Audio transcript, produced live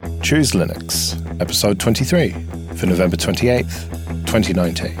Choose Linux, episode 23 for November 28th,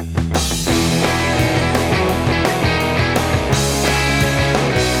 2019.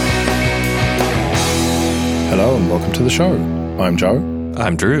 Hello and welcome to the show. I'm Joe.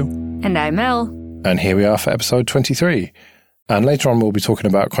 I'm Drew. And I'm Mel. And here we are for episode 23. And later on we'll be talking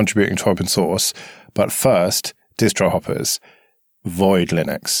about contributing to open source. But first, distro hoppers, Void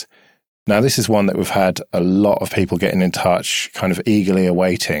Linux. Now, this is one that we've had a lot of people getting in touch, kind of eagerly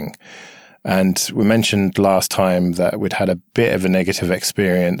awaiting. And we mentioned last time that we'd had a bit of a negative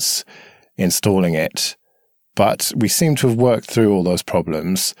experience installing it, but we seem to have worked through all those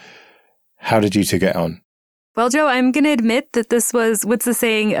problems. How did you two get on? Well, Joe, I'm going to admit that this was, what's the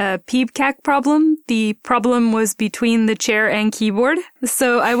saying, a PBCAC problem. The problem was between the chair and keyboard.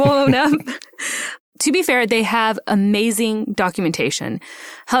 So I will own up. To be fair, they have amazing documentation.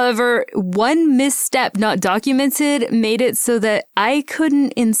 However, one misstep not documented made it so that I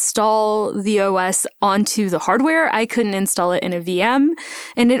couldn't install the OS onto the hardware. I couldn't install it in a VM.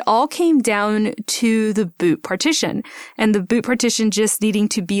 And it all came down to the boot partition. And the boot partition just needing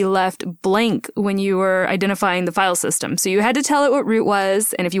to be left blank when you were identifying the file system. So you had to tell it what root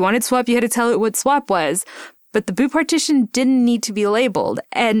was. And if you wanted swap, you had to tell it what swap was. But the boot partition didn't need to be labeled.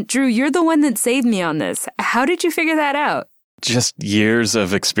 And Drew, you're the one that saved me on this. How did you figure that out? Just years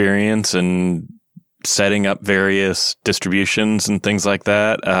of experience and setting up various distributions and things like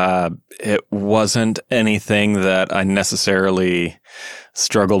that. It wasn't anything that I necessarily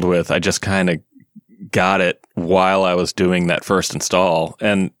struggled with. I just kind of got it while I was doing that first install.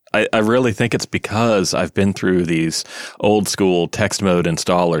 And I really think it's because I've been through these old school text mode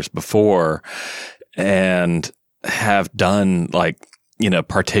installers before and have done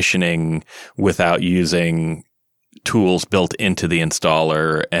partitioning without using tools built into the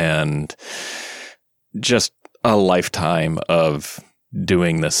installer, and just a lifetime of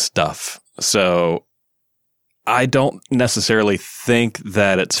doing this stuff. So I don't necessarily think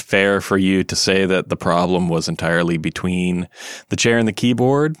that it's fair for you to say that the problem was entirely between the chair and the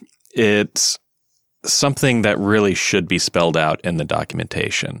keyboard. It's something that really should be spelled out in the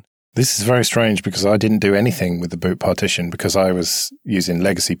documentation. This is very strange because I didn't do anything with the boot partition because I was using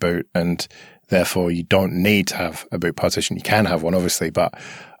legacy boot, and therefore you don't need to have a boot partition. You can have one, obviously, but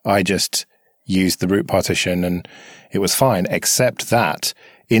I just used the root partition and it was fine, except that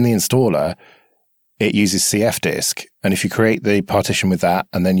in the installer, it uses cfdisk. And if you create the partition with that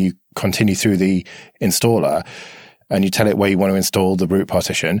and then you continue through the installer and you tell it where you want to install the root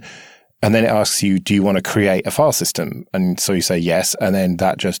partition, and then it asks you, do you want to create a file system? And so you say yes, and then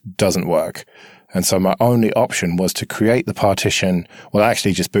that just doesn't work. And so my only option was to create the partition. Well, I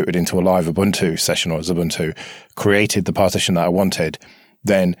actually just booted into a live Ubuntu session or Ubuntu, created the partition that I wanted,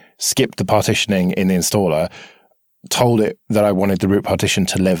 then skipped the partitioning in the installer, told it that I wanted the root partition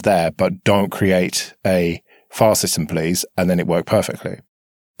to live there, but don't create a file system, please. And then it worked perfectly.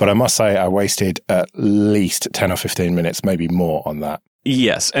 But I must say I wasted at least 10 or 15 minutes, maybe more on that.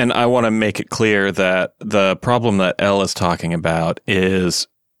 Yes, and I want to make it clear that the problem that Elle is talking about is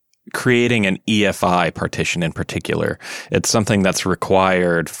creating an EFI partition in particular. It's something that's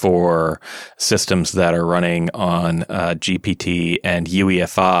required for systems that are running on GPT and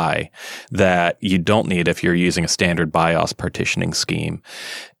UEFI that you don't need if you're using a standard BIOS partitioning scheme.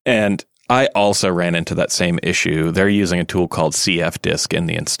 And I also ran into that same issue. They're using a tool called cfdisk in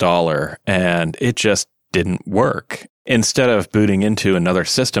the installer, and it just didn't work. Instead of booting into another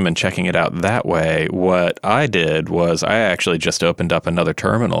system and checking it out that way, what I did was I actually just opened up another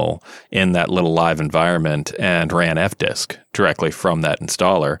terminal in that little live environment and ran fdisk directly from that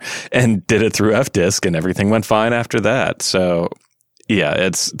installer and did it through fdisk, and everything went fine after that. So yeah,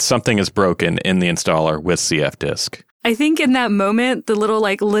 it's something is broken in the installer with cfdisk. I think in that moment, the little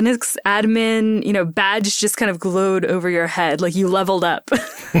Linux admin, badge just kind of glowed over your head, like you leveled up.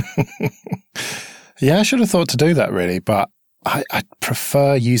 Yeah, I should have thought to do that really, but I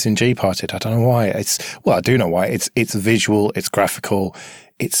prefer using gparted. I don't know why. I do know why. It's visual, it's graphical,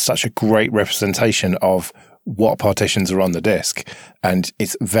 it's such a great representation of what partitions are on the disk, and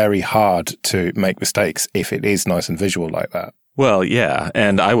it's very hard to make mistakes if it is nice and visual like that. Well, yeah,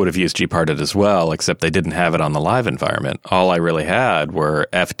 and I would have used gparted as well, except they didn't have it on the live environment. All I really had were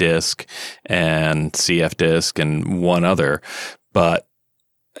fdisk and cfdisk and one other, but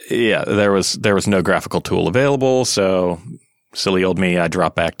yeah, there was no graphical tool available, so silly old me, I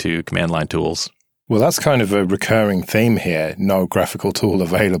dropped back to command line tools. Well, that's kind of a recurring theme here, no graphical tool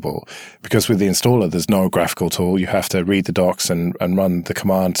available, because with the installer, there's no graphical tool. You have to read the docs and run the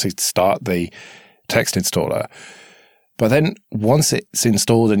command to start the text installer. But then once it's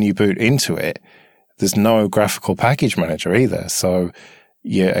installed and you boot into it, there's no graphical package manager either. So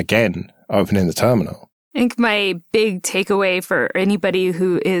you're again opening the terminal. I think my big takeaway for anybody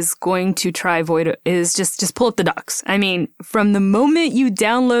who is going to try Void is just pull up the docs. I mean, from the moment you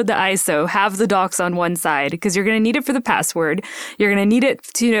download the ISO, have the docs on one side because you're going to need it for the password. You're going to need it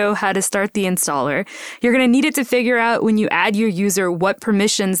to know how to start the installer. You're going to need it to figure out when you add your user what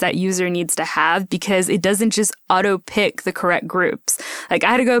permissions that user needs to have because it doesn't just auto pick the correct groups. Like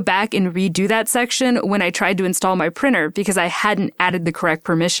I had to go back and redo that section when I tried to install my printer because I hadn't added the correct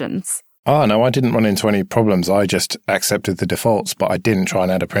permissions. Oh, no, I didn't run into any problems. I just accepted the defaults, but I didn't try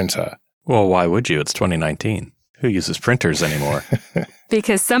and add a printer. Well, why would you? It's 2019. Who uses printers anymore?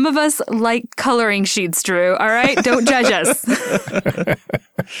 Because some of us like coloring sheets, Drew. All right? Don't judge us.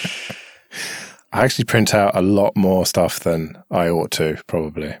 I actually print out a lot more stuff than I ought to,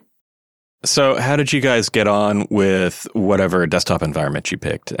 probably. So how did you guys get on with whatever desktop environment you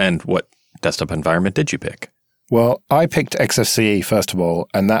picked? And what desktop environment did you pick? Well, I picked XFCE first of all,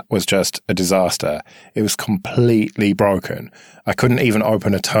 and that was just a disaster. It was completely broken. I couldn't even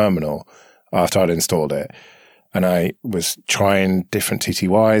open a terminal after I'd installed it. And I was trying different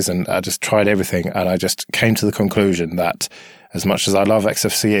TTYs, and I just tried everything. And I just came to the conclusion that as much as I love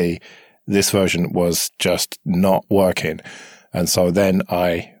XFCE, this version was just not working. And so then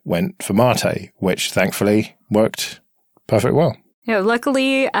I went for Mate, which thankfully worked perfectly well.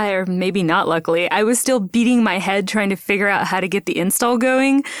 Luckily, or maybe not luckily, I was still beating my head trying to figure out how to get the install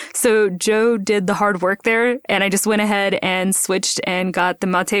going. So Joe did the hard work there, and I just went ahead and switched and got the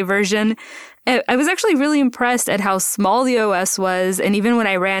Mate version. I was actually really impressed at how small the OS was, and even when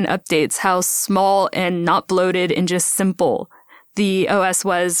I ran updates, how small and not bloated and just simple the OS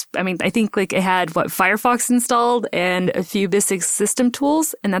was. I mean, I think like it had, Firefox installed and a few basic system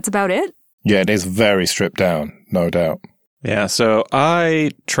tools, and that's about it. Yeah, it is very stripped down, no doubt. Yeah, so I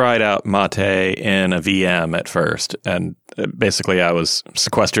tried out Mate in a VM at first, and basically I was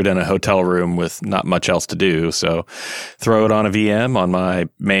sequestered in a hotel room with not much else to do, so throw it on a VM on my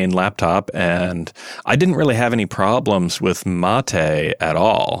main laptop, and I didn't really have any problems with Mate at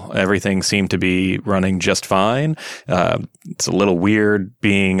all. Everything seemed to be running just fine. It's a little weird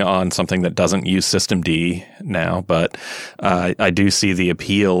being on something that doesn't use systemd now, but I do see the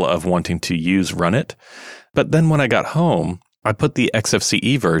appeal of wanting to use Runit. But then when I got home, I put the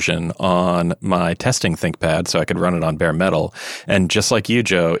XFCE version on my testing ThinkPad so I could run it on bare metal. And just like you,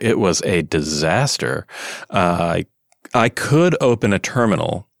 Joe, it was a disaster. I could open a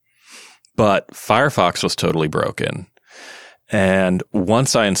terminal, but Firefox was totally broken. And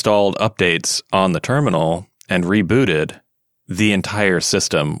once I installed updates on the terminal and rebooted, the entire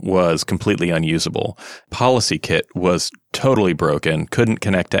system was completely unusable. PolicyKit was totally broken, couldn't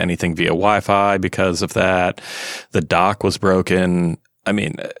connect to anything via Wi-Fi because of that. The dock was broken. I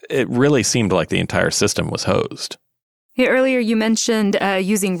mean, it really seemed like the entire system was hosed. Yeah, earlier you mentioned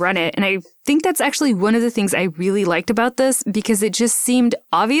using Runit, and I think that's actually one of the things I really liked about this because it just seemed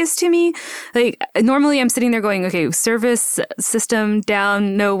obvious to me. Like, normally I'm sitting there going, okay, service system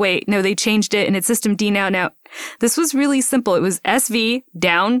down. No, wait, no, they changed it and it's systemd now. Now, this was really simple. It was SV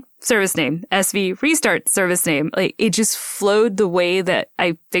down, service name, SV restart, service name. Like, it just flowed the way that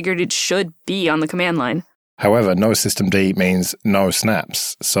I figured it should be on the command line. However, no systemd means no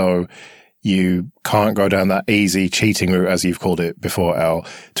snaps. So you can't go down that easy cheating route, as you've called it before, El,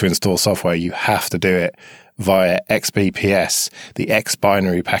 to install software. You have to do it via XBPS, the X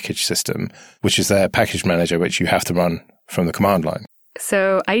binary package system, which is their package manager, which you have to run from the command line.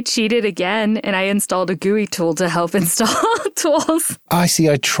 So I cheated again, and I installed a GUI tool to help install tools. I see.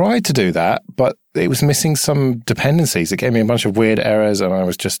 I tried to do that, but it was missing some dependencies. It gave me a bunch of weird errors, and I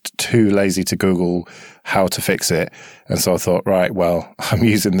was just too lazy to Google how to fix it. And so I thought, right, well, I'm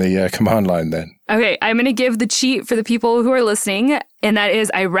using the command line then. Okay, I'm going to give the cheat for the people who are listening, and that is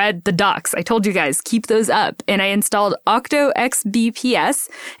I read the docs. I told you guys, keep those up. And I installed Octo XBPS,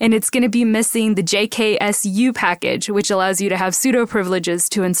 and it's going to be missing the JKSU package, which allows you to have sudo privileges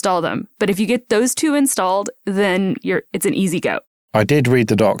to install them. But if you get those two installed, then it's an easy go. I did read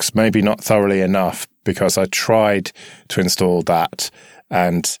the docs, maybe not thoroughly enough, because I tried to install that,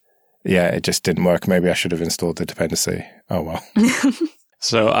 and yeah, it just didn't work. Maybe I should have installed the dependency. Oh, well.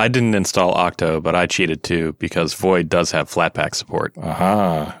 So I didn't install Octo, but I cheated too because Void does have Flatpak support.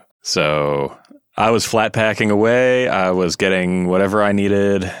 Aha. So I was Flatpakking away. I was getting whatever I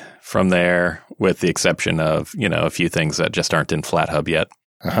needed from there, with the exception of, a few things that just aren't in FlatHub yet.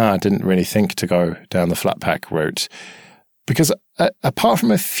 Aha. I didn't really think to go down the Flatpak route because apart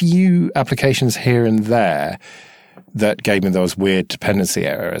from a few applications here and there that gave me those weird dependency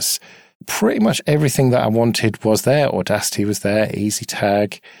errors, pretty much everything that I wanted was there. Audacity was there,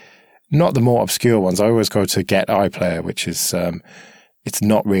 EasyTag, not the more obscure ones. I always go to Get iPlayer, which is It's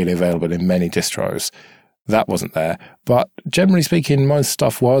not really available in many distros. That wasn't there. But generally speaking, most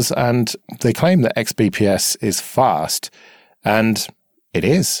stuff was, and they claim that XBPS is fast, and it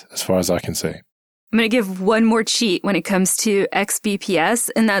is, as far as I can see. I'm going to give one more cheat when it comes to XBPS,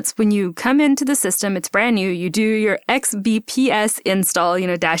 and that's when you come into the system, it's brand new, you do your XBPS install,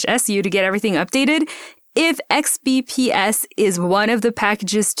 -su to get everything updated. If XBPS is one of the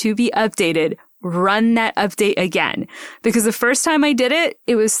packages to be updated, run that update again. Because the first time I did it,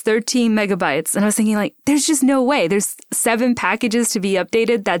 it was 13 megabytes. And I was thinking there's just no way. There's 7 packages to be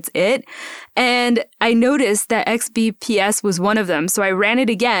updated. That's it. And I noticed that XBPS was one of them. So I ran it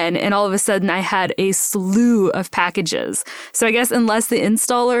again, and all of a sudden I had a slew of packages. So I guess unless the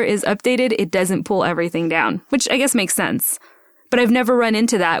installer is updated, it doesn't pull everything down, which I guess makes sense. But I've never run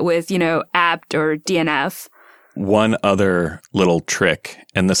into that with, apt or DNF. One other little trick,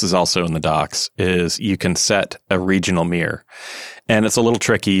 and this is also in the docs, is you can set a regional mirror. And it's a little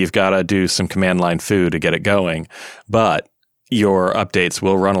tricky. You've got to do some command line foo to get it going. But your updates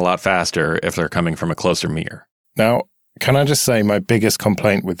will run a lot faster if they're coming from a closer mirror. Now, can I just say my biggest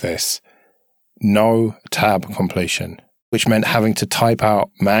complaint with this? No tab completion, which meant having to type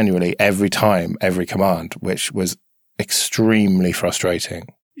out manually every time, every command, which was extremely frustrating.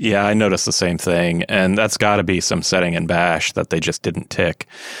 Yeah, I noticed the same thing, and that's got to be some setting in Bash that they just didn't tick.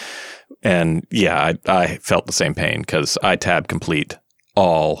 And yeah, I felt the same pain because I tab complete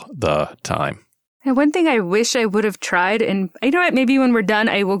all the time. And one thing I wish I would have tried, and you know what, maybe when we're done,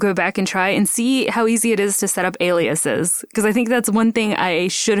 I will go back and try and see how easy it is to set up aliases. Because I think that's one thing I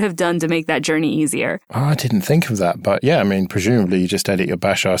should have done to make that journey easier. Oh, I didn't think of that. But yeah, presumably you just edit your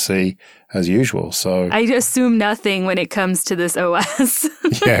Bash RC as usual. So I assume nothing when it comes to this OS.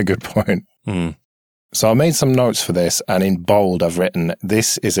 Yeah, good point. So I made some notes for this, and in bold I've written,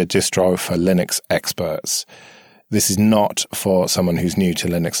 this is a distro for Linux experts. This is not for someone who's new to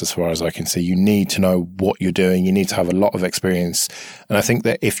Linux, as far as I can see. You need to know what you're doing. You need to have a lot of experience. And I think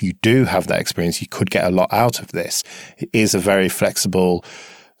that if you do have that experience, you could get a lot out of this. It is a very flexible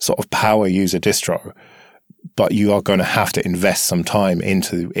sort of power user distro, but you are going to have to invest some time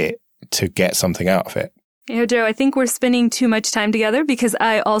into it to get something out of it. Joe, I think we're spending too much time together because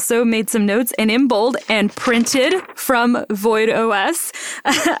I also made some notes and in bold and printed from Void OS.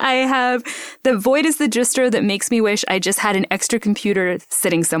 I have the Void is the distro that makes me wish I just had an extra computer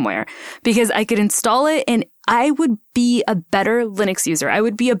sitting somewhere because I could install it and I would be a better Linux user. I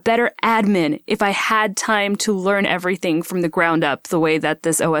would be a better admin if I had time to learn everything from the ground up the way that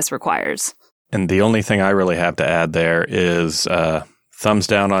this OS requires. And the only thing I really have to add there is thumbs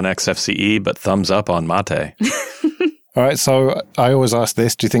down on XFCE, but thumbs up on Mate. All right, so I always ask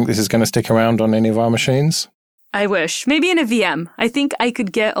this, do you think this is going to stick around on any of our machines? I wish. Maybe in a VM. I think I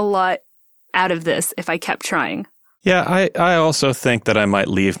could get a lot out of this if I kept trying. Yeah, I also think that I might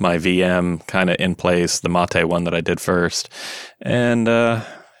leave my VM kind of in place, the Mate one that I did first. And, I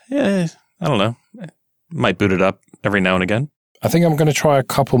don't know. Might boot it up every now and again. I think I'm going to try a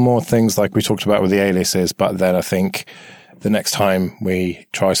couple more things like we talked about with the aliases, but then I think the next time we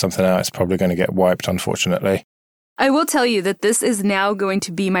try something out, it's probably going to get wiped, unfortunately. I will tell you that this is now going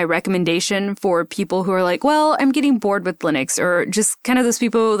to be my recommendation for people who are like, well, I'm getting bored with Linux, or just kind of those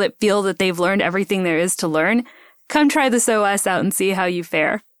people that feel that they've learned everything there is to learn. Come try this OS out and see how you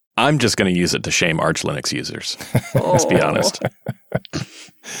fare. I'm just going to use it to shame Arch Linux users. Let's be honest.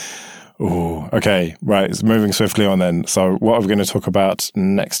 Ooh, okay, right. So moving swiftly on then. So what are we going to talk about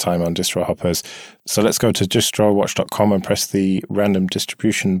next time on Distro Hoppers? So let's go to distrowatch.com and press the random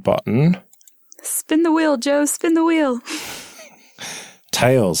distribution button. Spin the wheel, Joe, spin the wheel.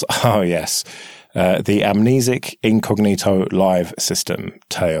 Tails. Oh, yes. The Amnesic Incognito Live System,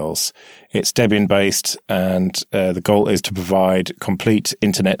 Tails. It's Debian-based, and the goal is to provide complete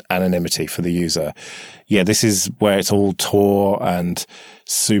internet anonymity for the user. Yeah, this is where it's all Tor and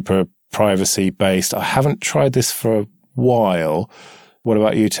super privacy-based. I haven't tried this for a while. What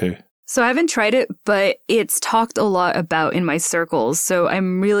about you two? So I haven't tried it, but it's talked a lot about in my circles, so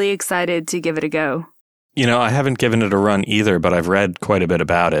I'm really excited to give it a go. You know, I haven't given it a run either, but I've read quite a bit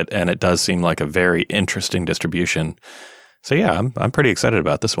about it, and it does seem like a very interesting distribution. So yeah, I'm pretty excited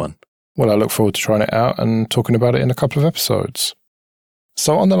about this one. Well, I look forward to trying it out and talking about it in a couple of episodes.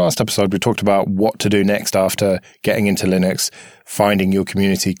 So on the last episode, we talked about what to do next after getting into Linux, finding your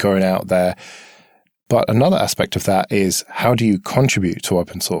community, going out there. But another aspect of that is how do you contribute to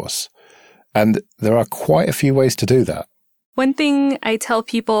open source? And there are quite a few ways to do that. One thing I tell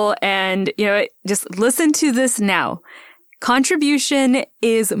people, and just listen to this now. Contribution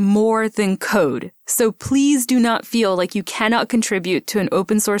is more than code. So please do not feel like you cannot contribute to an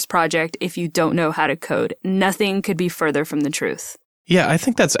open source project if you don't know how to code. Nothing could be further from the truth. Yeah, I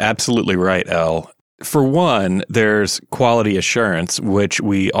think that's absolutely right, Elle. For one, there's quality assurance, which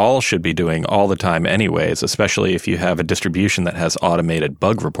we all should be doing all the time anyways, especially if you have a distribution that has automated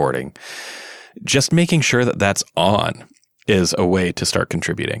bug reporting. Just making sure that that's on is a way to start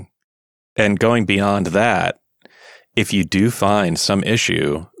contributing. And going beyond that, if you do find some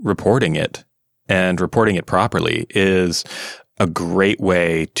issue, reporting it and reporting it properly is a great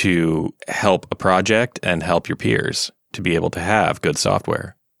way to help a project and help your peers to be able to have good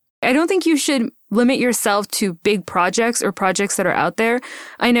software. I don't think you should limit yourself to big projects or projects that are out there.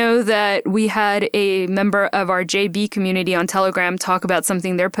 I know that we had a member of our JB community on Telegram talk about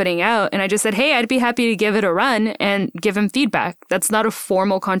something they're putting out, and I just said, hey, I'd be happy to give it a run and give him feedback. That's not a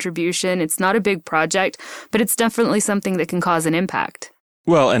formal contribution. It's not a big project, but it's definitely something that can cause an impact.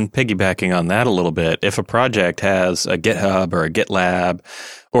 Well, and piggybacking on that a little bit, if a project has a GitHub or a GitLab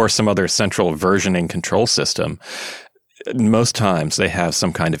or some other central versioning control system, most times they have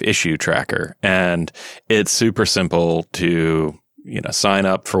some kind of issue tracker, and it's super simple to, sign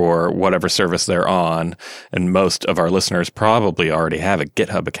up for whatever service they're on. And most of our listeners probably already have a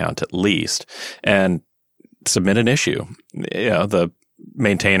GitHub account at least, and submit an issue. The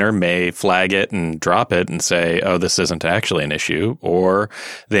maintainer may flag it and drop it and say, oh, this isn't actually an issue, or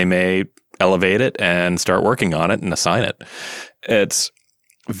they may elevate it and start working on it and assign it. It's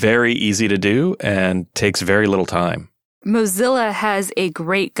very easy to do and takes very little time. Mozilla has a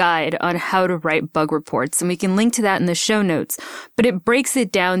great guide on how to write bug reports, and we can link to that in the show notes. But it breaks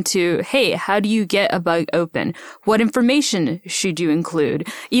it down to, hey, how do you get a bug open? What information should you include?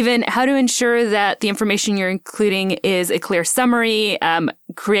 Even how to ensure that the information you're including is a clear summary,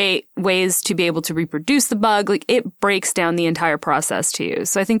 create ways to be able to reproduce the bug. Like, it breaks down the entire process to you.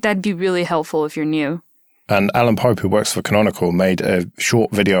 So I think that'd be really helpful if you're new. And Alan Pope, who works for Canonical, made a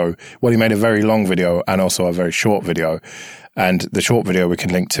short video. Well, he made a very long video and also a very short video. And the short video we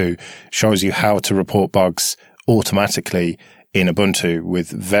can link to shows you how to report bugs automatically in Ubuntu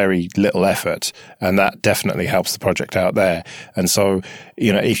with very little effort. And that definitely helps the project out there. And so,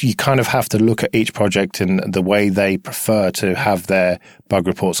 if you kind of have to look at each project in the way they prefer to have their bug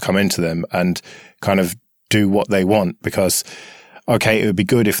reports come into them and kind of do what they want, because okay, it would be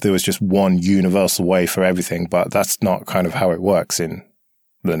good if there was just one universal way for everything, but that's not kind of how it works in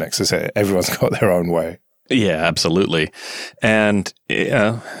Linux, is it? Everyone's got their own way. Yeah, absolutely. And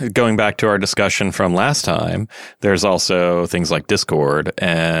going back to our discussion from last time, there's also things like Discord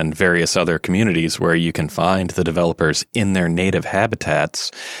and various other communities where you can find the developers in their native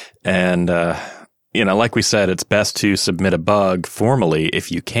habitats. And, like we said, it's best to submit a bug formally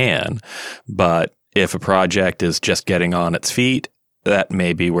if you can, but if a project is just getting on its feet, that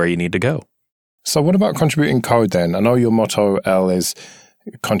may be where you need to go. So what about contributing code then? I know your motto, Elle, is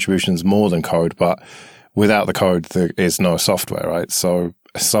contributions more than code, but without the code, there is no software, right? So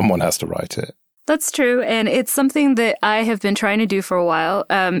someone has to write it. That's true, and it's something that I have been trying to do for a while.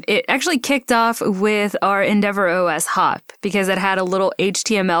 It actually kicked off with our Endeavor OS hop because it had a little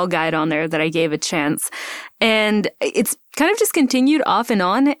HTML guide on there that I gave a chance. And it's kind of just continued off and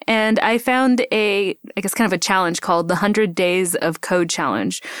on. And I found kind of a challenge called the 100 Days of Code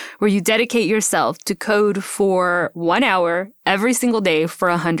Challenge, where you dedicate yourself to code for 1 hour every single day for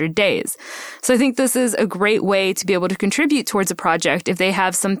 100 days. So I think this is a great way to be able to contribute towards a project. If they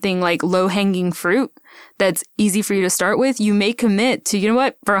have something like low-hanging fruit that's easy for you to start with, you may commit to,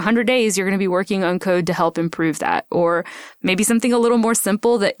 for 100 days, you're going to be working on code to help improve that. Or maybe something a little more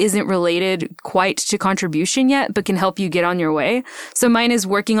simple that isn't related quite to contribution yet, but can help you get on your way. So mine is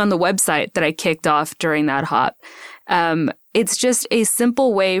working on the website that I kicked off during that hop. It's just a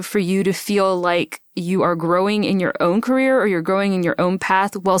simple way for you to feel like you are growing in your own career or you're growing in your own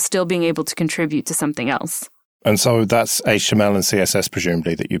path while still being able to contribute to something else. And so that's HTML and CSS,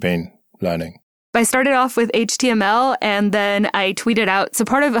 presumably, that you've been learning. I started off with HTML and then I tweeted out. So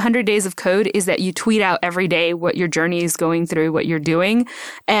part of 100 Days of Code is that you tweet out every day what your journey is going through, what you're doing.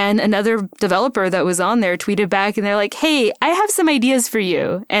 And another developer that was on there tweeted back and they're like, hey, I have some ideas for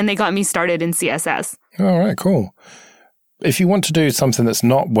you. And they got me started in CSS. All right, cool. If you want to do something that's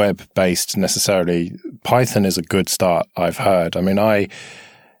not web-based necessarily, Python is a good start, I've heard. I mean, I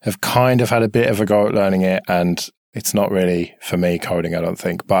have kind of had a bit of a go at learning it, and it's not really for me coding, I don't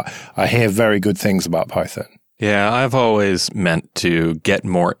think. But I hear very good things about Python. Yeah, I've always meant to get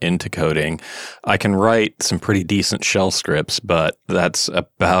more into coding. I can write some pretty decent shell scripts, but that's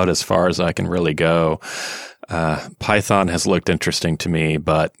about as far as I can really go. Python has looked interesting to me,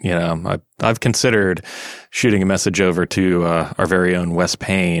 but I've considered shooting a message over to our very own Wes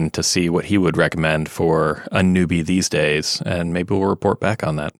Payne to see what he would recommend for a newbie these days, and maybe we'll report back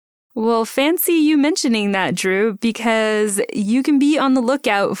on that. Well, fancy you mentioning that, Drew, because you can be on the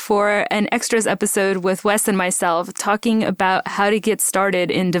lookout for an extras episode with Wes and myself talking about how to get started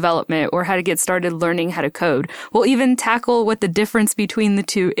in development or how to get started learning how to code. We'll even tackle what the difference between the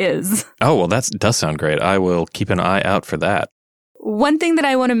two is. Oh, well, that does sound great. I will keep an eye out for that. One thing that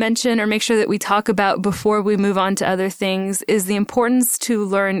I want to mention or make sure that we talk about before we move on to other things is the importance to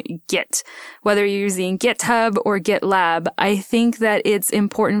learn Git. Whether you're using GitHub or GitLab, I think that it's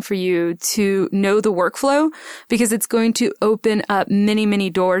important for you to know the workflow because it's going to open up many, many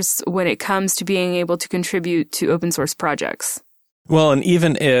doors when it comes to being able to contribute to open source projects. Well, and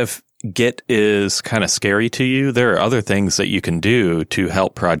even if Git is kind of scary to you, there are other things that you can do to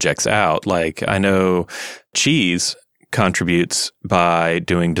help projects out. Like I know Cheese contributes by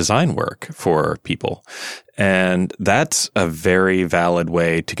doing design work for people. And that's a very valid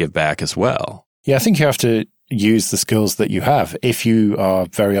way to give back as well. Yeah, I think you have to use the skills that you have. If you are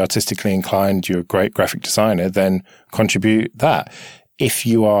very artistically inclined, you're a great graphic designer, then contribute that. If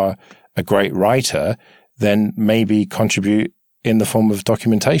you are a great writer, then maybe contribute in the form of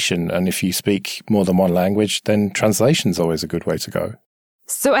documentation. And if you speak more than one language, then translation is always a good way to go.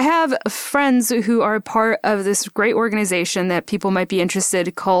 So I have friends who are part of this great organization that people might be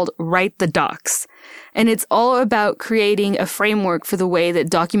interested called Write the Docs. And it's all about creating a framework for the way that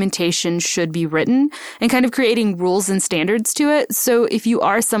documentation should be written and kind of creating rules and standards to it. So if you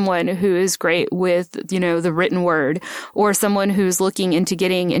are someone who is great with, the written word or someone who's looking into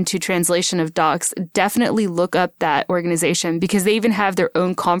getting into translation of docs, definitely look up that organization because they even have their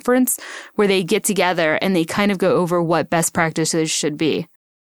own conference where they get together and they kind of go over what best practices should be.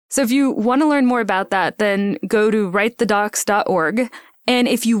 So if you want to learn more about that, then go to writethedocs.org. And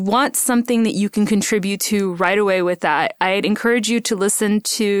if you want something that you can contribute to right away with that, I'd encourage you to listen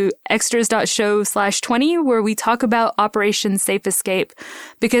to extras.show/20, where we talk about Operation Safe Escape,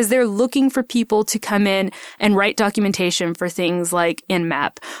 because they're looking for people to come in and write documentation for things like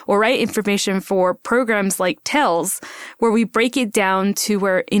Nmap, or write information for programs like Tails, where we break it down to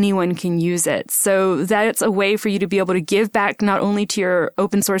where anyone can use it. So that's a way for you to be able to give back not only to your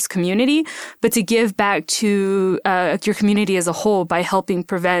open source community, but to give back to your community as a whole by helping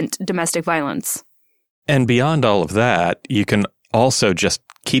prevent domestic violence. And beyond all of that, you can also just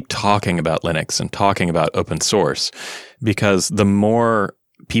keep talking about Linux and talking about open source, because the more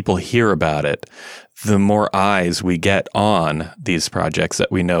people hear about it, the more eyes we get on these projects that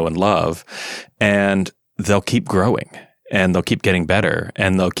we know and love, and they'll keep growing and they'll keep getting better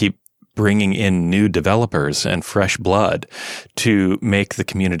and they'll keep bringing in new developers and fresh blood to make the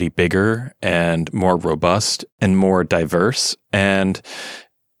community bigger and more robust and more diverse, and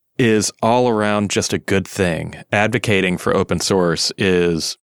is all around just a good thing. Advocating for open source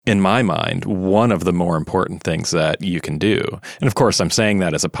is, in my mind, one of the more important things that you can do. And of course, I'm saying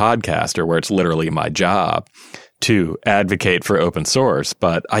that as a podcaster where it's literally my job to advocate for open source,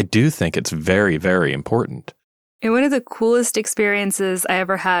 but I do think it's very, very important. And one of the coolest experiences I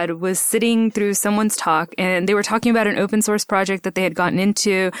ever had was sitting through someone's talk, and they were talking about an open source project that they had gotten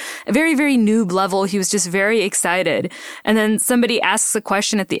into, a very, very noob level. He was just very excited. And then somebody asks a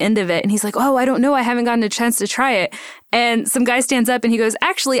question at the end of it, and he's like, "Oh, I don't know. I haven't gotten a chance to try it." And some guy stands up and he goes,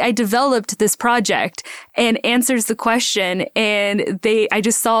 "Actually, I developed this project," and answers the question. And I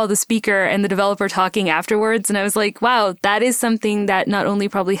just saw the speaker and the developer talking afterwards. And I was like, wow, that is something that not only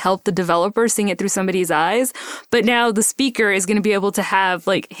probably helped the developer seeing it through somebody's eyes, but now the speaker is going to be able to have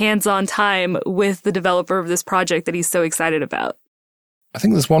like hands-on time with the developer of this project that he's so excited about. I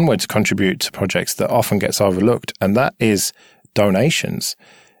think there's one way to contribute to projects that often gets overlooked, and that is donations.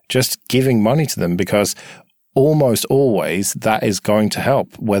 Just giving money to them, because almost always that is going to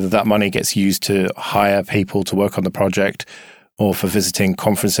help, whether that money gets used to hire people to work on the project or for visiting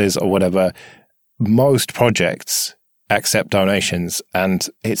conferences or whatever. Most projects accept donations, and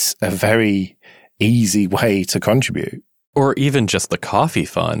it's a very easy way to contribute. Or even just the coffee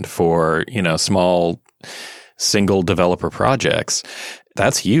fund for, small single developer projects.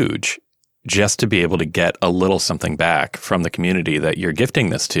 That's huge. Just to be able to get a little something back from the community that you're gifting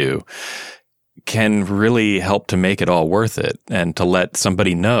this to can really help to make it all worth it, and to let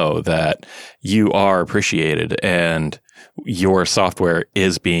somebody know that you are appreciated and your software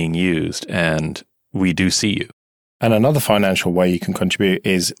is being used and we do see you. And another financial way you can contribute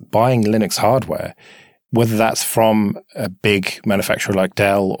is buying Linux hardware, whether that's from a big manufacturer like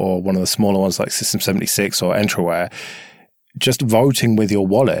Dell or one of the smaller ones like System76 or Entroware. Just voting with your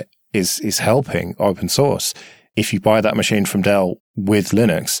wallet is helping open source. If you buy that machine from Dell with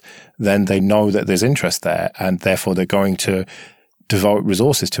Linux, then they know that there's interest there, and therefore they're going to devote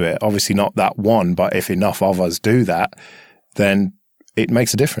resources to it. Obviously not that one, but if enough of us do that, then it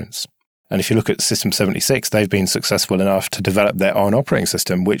makes a difference. And if you look at System 76, they've been successful enough to develop their own operating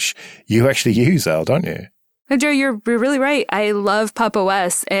system, which you actually use, Al, don't you? Joe, you're really right. I love Pup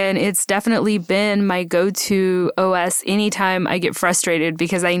OS, and it's definitely been my go-to OS anytime I get frustrated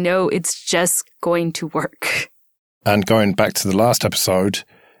because I know it's just going to work. And going back to the last episode,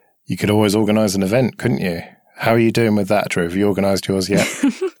 you could always organize an event, couldn't you? How are you doing with that, Drew? Have you organized yours yet?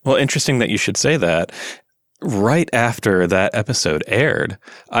 Well, interesting that you should say that. Right after that episode aired,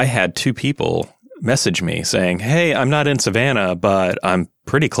 I had 2 people message me saying, hey, I'm not in Savannah, but I'm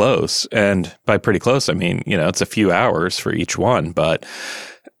pretty close. And by pretty close, I mean, it's a few hours for each one. But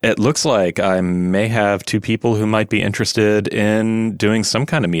it looks like I may have 2 people who might be interested in doing some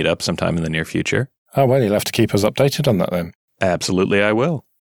kind of meetup sometime in the near future. Oh, well, you'll have to keep us updated on that then. Absolutely, I will.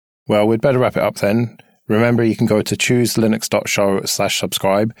 Well, we'd better wrap it up then. Remember, you can go to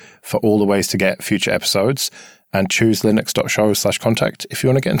chooselinux.show/subscribe for all the ways to get future episodes, and chooselinux.show/contact if you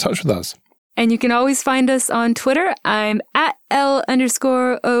want to get in touch with us. And you can always find us on Twitter. I'm at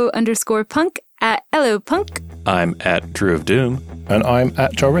L_O_punk, at LOPunk. I'm at Drew of Doom. And I'm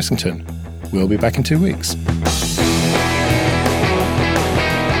at Joe Rissington. We'll be back in 2 weeks.